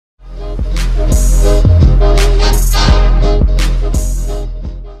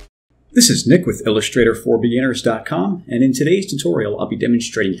This is Nick with Illustrator4Beginners.com, and in today's tutorial I'll be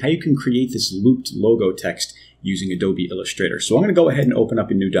demonstrating how you can create this looped logo text using Adobe Illustrator. So I'm going to go ahead and open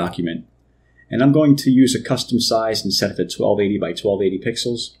up a new document, and I'm going to use a custom size and set it to 1280 by 1280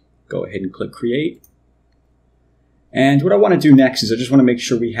 pixels. Go ahead and click Create. And what I want to do next is I just want to make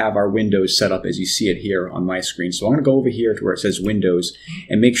sure we have our windows set up as you see it here on my screen. So I'm going to go over here to where it says Windows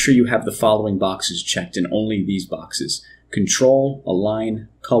and make sure you have the following boxes checked, and only these boxes: Control, Align,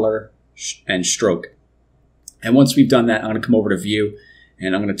 Color, and Stroke. And once we've done that, I'm going to come over to View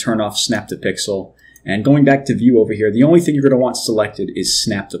and I'm going to turn off Snap to Pixel. And going back to View over here, the only thing you're going to want selected is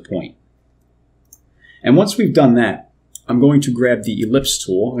Snap to Point. And once we've done that, I'm going to grab the Ellipse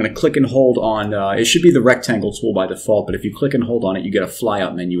tool. I'm going to click and hold on, it should be the Rectangle tool by default, but if you click and hold on it, you get a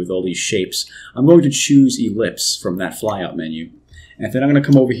flyout menu with all these shapes. I'm going to choose Ellipse from that flyout menu. And then I'm going to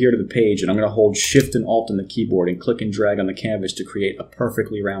come over here to the page and I'm going to hold Shift and Alt on the keyboard and click and drag on the canvas to create a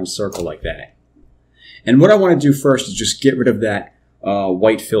perfectly round circle like that. And what I want to do first is just get rid of that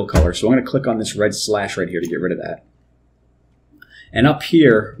white fill color. So I'm going to click on this red slash right here to get rid of that. And up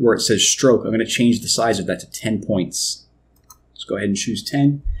here where it says Stroke, I'm going to change the size of that to 10 points. Let's go ahead and choose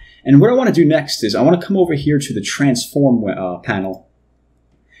 10. And what I want to do next is I want to come over here to the Transform panel.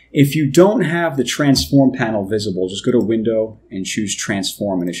 If you don't have the Transform panel visible, just go to Window and choose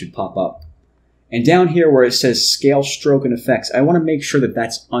Transform and it should pop up. And down here where it says Scale, Stroke, and Effects, I want to make sure that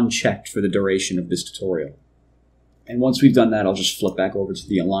that's unchecked for the duration of this tutorial. And once we've done that, I'll just flip back over to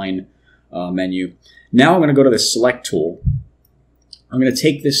the Align menu. Now I'm going to go to the Select tool. I'm going to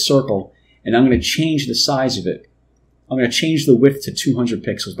take this circle and I'm going to change the size of it. I'm going to change the width to 200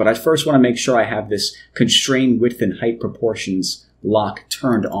 pixels, but I first want to make sure I have this Constrain Width and Height Proportions lock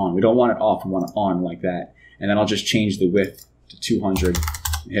turned on. We don't want it off, we want it on like that. And then I'll just change the width to 200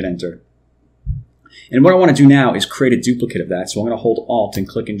 and hit Enter. And what I want to do now is create a duplicate of that. So I'm going to hold Alt and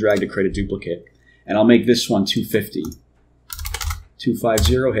click and drag to create a duplicate. And I'll make this one 250.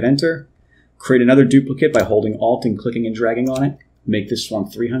 250, hit Enter. Create another duplicate by holding Alt and clicking and dragging on it. Make this one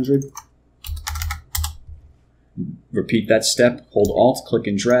 300. Repeat that step, hold Alt, click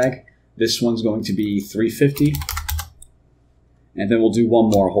and drag. This one's going to be 350. And then we'll do one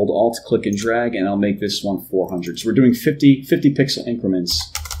more. Hold Alt, click and drag, and I'll make this one 400. So we're doing 50 pixel increments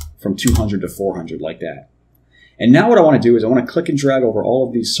from 200 to 400 like that. And now what I want to do is I want to click and drag over all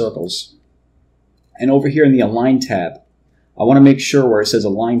of these circles. And over here in the Align tab, I want to make sure where it says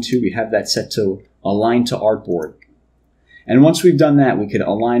Align to, we have that set to Align to Artboard. And once we've done that, we can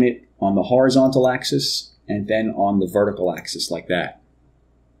align it on the horizontal axis and then on the vertical axis like that.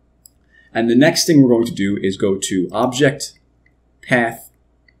 And the next thing we're going to do is go to Object, Path,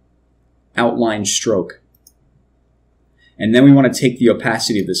 Outline, Stroke. And then we want to take the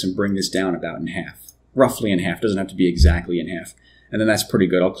opacity of this and bring this down about in half. Roughly in half, doesn't have to be exactly in half. And then that's pretty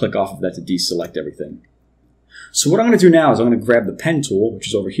good. I'll click off of that to deselect everything. So what I'm going to do now is I'm going to grab the pen tool, which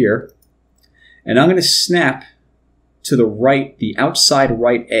is over here, and I'm going to snap to the right, the outside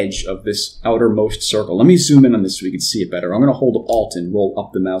right edge of this outermost circle. Let me zoom in on this so we can see it better. I'm going to hold Alt and roll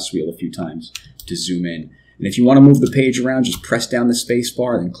up the mouse wheel a few times to zoom in. And if you want to move the page around, just press down the space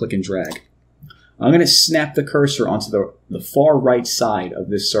bar and then click and drag. I'm going to snap the cursor onto the far right side of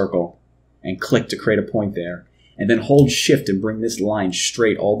this circle and click to create a point there. And then hold Shift and bring this line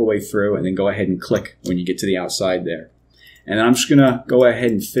straight all the way through, and then go ahead and click when you get to the outside there. And then I'm just going to go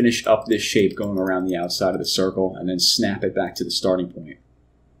ahead and finish up this shape going around the outside of the circle and then snap it back to the starting point.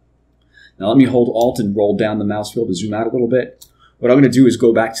 Now let me hold Alt and roll down the mouse wheel to zoom out a little bit. What I'm going to do is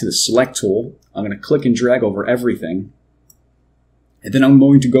go back to the Select tool. I'm going to click and drag over everything. And then I'm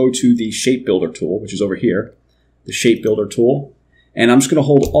going to go to the Shape Builder tool, which is over here. The Shape Builder tool. And I'm just going to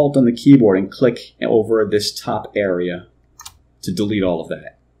hold Alt on the keyboard and click over this top area to delete all of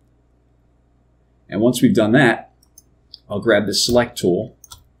that. And once we've done that, I'll grab the Select tool.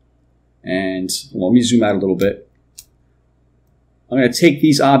 And let me zoom out a little bit. I'm going to take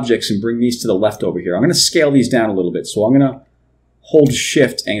these objects and bring these to the left over here. I'm going to scale these down a little bit. So I'm going to hold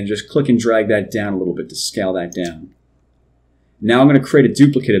Shift and just click and drag that down a little bit to scale that down. Now I'm going to create a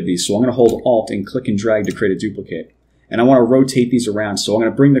duplicate of these. So I'm going to hold Alt and click and drag to create a duplicate. And I want to rotate these around. So I'm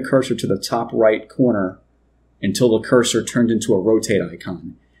going to bring the cursor to the top right corner until the cursor turns into a rotate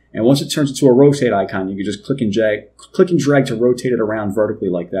icon. And once it turns into a rotate icon, you can just click and drag to rotate it around vertically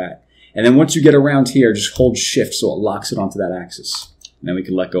like that. And then once you get around here, just hold Shift so it locks it onto that axis. And then we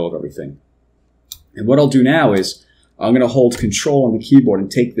can let go of everything. And what I'll do now is I'm going to hold Control on the keyboard and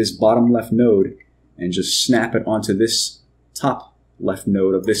take this bottom left node and just snap it onto this top left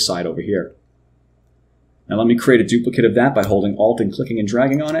node of this side over here. Now let me create a duplicate of that by holding Alt and clicking and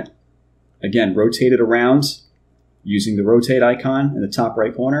dragging on it. Again, rotate it around using the rotate icon in the top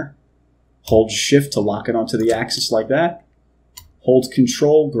right corner. Hold Shift to lock it onto the axis like that. Hold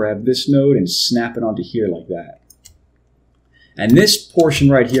Control, grab this node, and snap it onto here like that. And this portion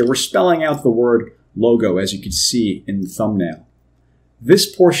right here, we're spelling out the word logo, as you can see in the thumbnail.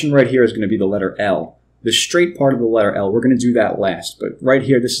 This portion right here is going to be the letter L. The straight part of the letter L, we're going to do that last. But right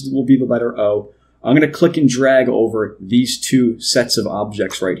here, will be the letter O. I'm going to click and drag over these two sets of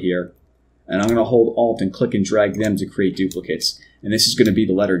objects right here. And I'm going to hold Alt and click and drag them to create duplicates. And this is going to be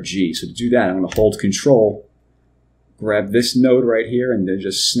the letter G. So to do that, I'm going to hold Control, grab this node right here, and then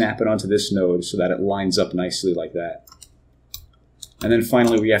just snap it onto this node so that it lines up nicely like that. And then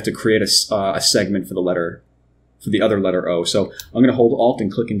finally, we have to create a segment for the other letter O. So I'm going to hold Alt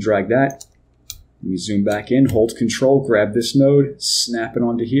and click and drag that. Let me zoom back in, hold Control, grab this node, snap it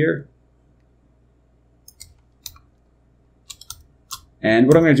onto here. And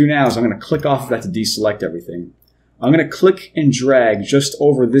what I'm going to do now is I'm going to click off of that to deselect everything. I'm going to click and drag just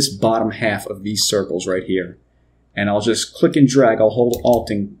over this bottom half of these circles right here. And I'll just click and drag. I'll hold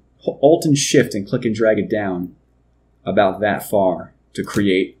Alt and Shift and click and drag it down about that far to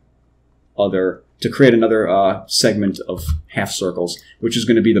create another segment of half circles, which is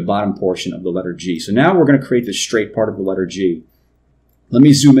going to be the bottom portion of the letter G. So now we're going to create this straight part of the letter G. Let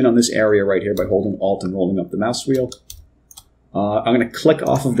me zoom in on this area right here by holding Alt and rolling up the mouse wheel. I'm going to click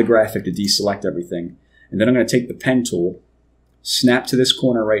off of the graphic to deselect everything. And then I'm going to take the pen tool, snap to this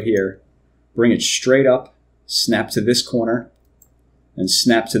corner right here, bring it straight up, snap to this corner, and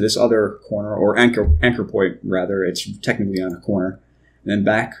snap to this other corner, or anchor point rather. It's technically on a corner. And then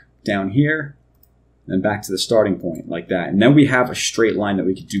back down here, and back to the starting point like that. And then we have a straight line that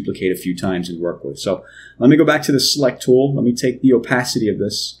we could duplicate a few times and work with. So let me go back to the select tool. Let me take the opacity of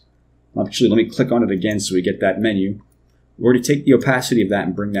this. Actually, let me click on it again so we get that menu. We're going to take the opacity of that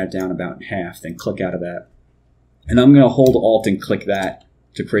and bring that down about in half, then click out of that. And I'm going to hold Alt and click that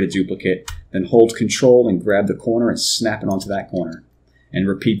to create a duplicate, then hold Control and grab the corner and snap it onto that corner. And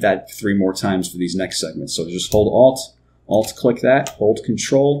repeat that 3 more times for these next segments. So just hold Alt click that, hold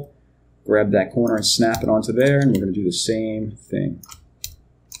Control, grab that corner and snap it onto there, and we're going to do the same thing.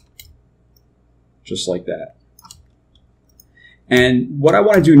 Just like that. And what I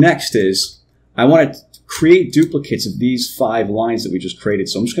want to do next is, I want to create duplicates of these 5 lines that we just created.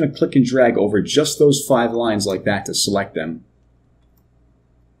 So I'm just going to click and drag over just those 5 lines like that to select them.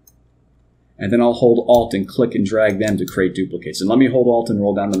 And then I'll hold Alt and click and drag them to create duplicates. And let me hold Alt and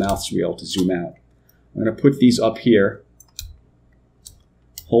roll down the mouse wheel to zoom out. I'm going to put these up here.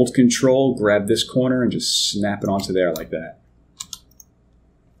 Hold Control, grab this corner, and just snap it onto there like that.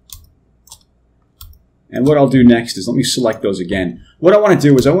 And what I'll do next is, let me select those again. What I want to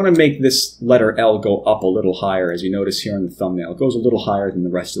do is I want to make this letter L go up a little higher, as you notice here in the thumbnail. It goes a little higher than the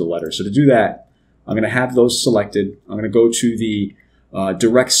rest of the letters. So to do that, I'm going to have those selected. I'm going to go to the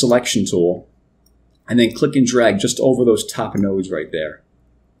Direct Selection tool, and then click and drag just over those top nodes right there.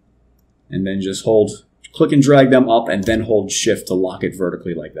 And then just click and drag them up, and then hold Shift to lock it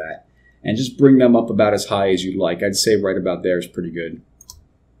vertically like that. And just bring them up about as high as you'd like. I'd say right about there is pretty good.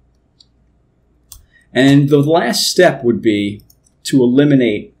 And the last step would be to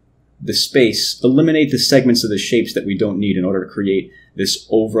eliminate the space, eliminate the segments of the shapes that we don't need in order to create this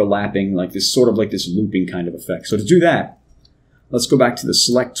overlapping, like this sort of like this looping kind of effect. So to do that, let's go back to the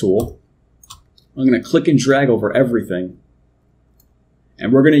Select tool. I'm going to click and drag over everything.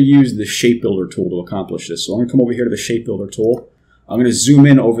 And we're going to use the Shape Builder tool to accomplish this. So I'm going to come over here to the Shape Builder tool. I'm going to zoom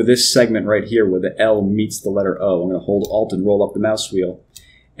in over this segment right here where the L meets the letter O. I'm going to hold Alt and roll up the mouse wheel.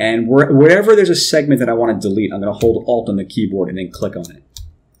 And wherever there's a segment that I want to delete, I'm going to hold Alt on the keyboard and then click on it.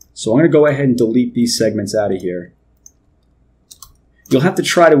 So I'm going to go ahead and delete these segments out of here. You'll have to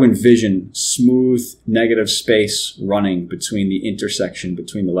try to envision smooth negative space running between the intersection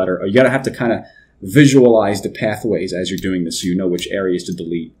between the letter O. You got to have to kind of visualize the pathways as you're doing this so you know which areas to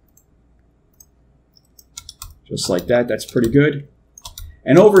delete. Just like that. That's pretty good.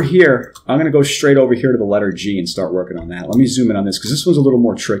 And over here, I'm going to go straight over here to the letter G and start working on that. Let me zoom in on this because this one's a little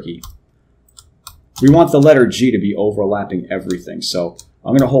more tricky. We want the letter G to be overlapping everything. So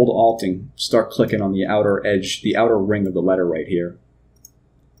I'm going to hold Alt and start clicking on the outer edge, the outer ring of the letter right here.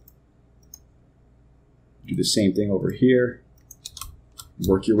 Do the same thing over here.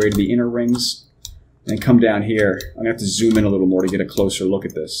 Work your way to the inner rings. And come down here. I'm going to have to zoom in a little more to get a closer look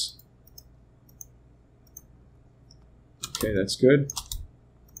at this. Okay, that's good.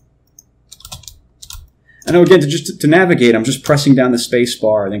 And now again, to navigate, I'm just pressing down the space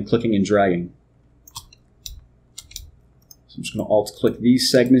bar and then clicking and dragging. So I'm just going to Alt-click these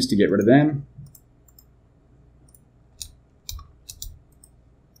segments to get rid of them.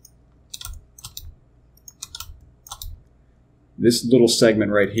 This little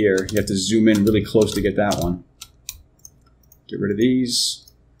segment right here, you have to zoom in really close to get that one. Get rid of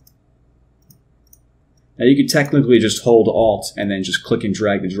these. Now you could technically just hold Alt and then just click and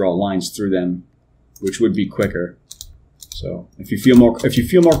drag to draw lines through them, which would be quicker. So if you feel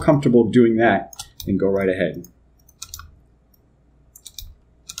more comfortable doing that, then go right ahead.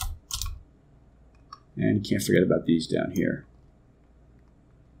 And you can't forget about these down here.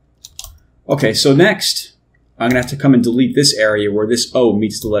 Okay, so next, I'm going to have to come and delete this area where this O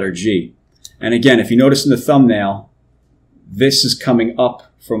meets the letter G. And again, if you notice in the thumbnail, this is coming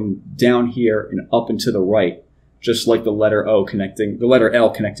up from down here and up and to the right, just like the letter L connecting with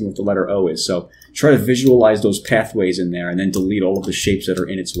the letter O is. So try to visualize those pathways in there and then delete all of the shapes that are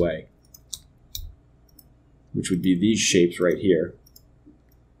in its way, which would be these shapes right here.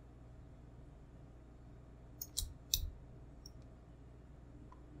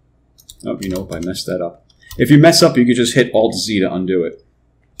 Oh, you know, I messed that up. If you mess up, you could just hit Alt-Z to undo it.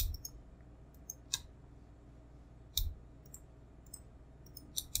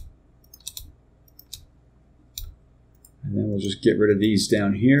 And then we'll just get rid of these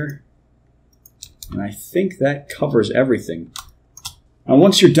down here. And I think that covers everything. Now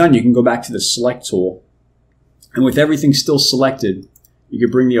once you're done, you can go back to the Select tool. And with everything still selected, you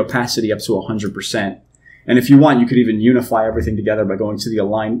could bring the opacity up to 100%. And if you want, you could even unify everything together by going to the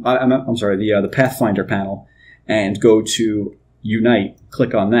the Pathfinder panel and go to Unite,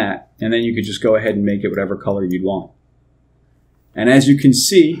 click on that, and then you could just go ahead and make it whatever color you'd want. And as you can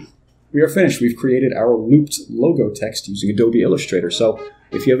see, we are finished. We've created our looped logo text using Adobe Illustrator. So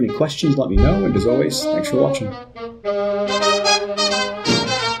if you have any questions, let me know. And as always, thanks for watching.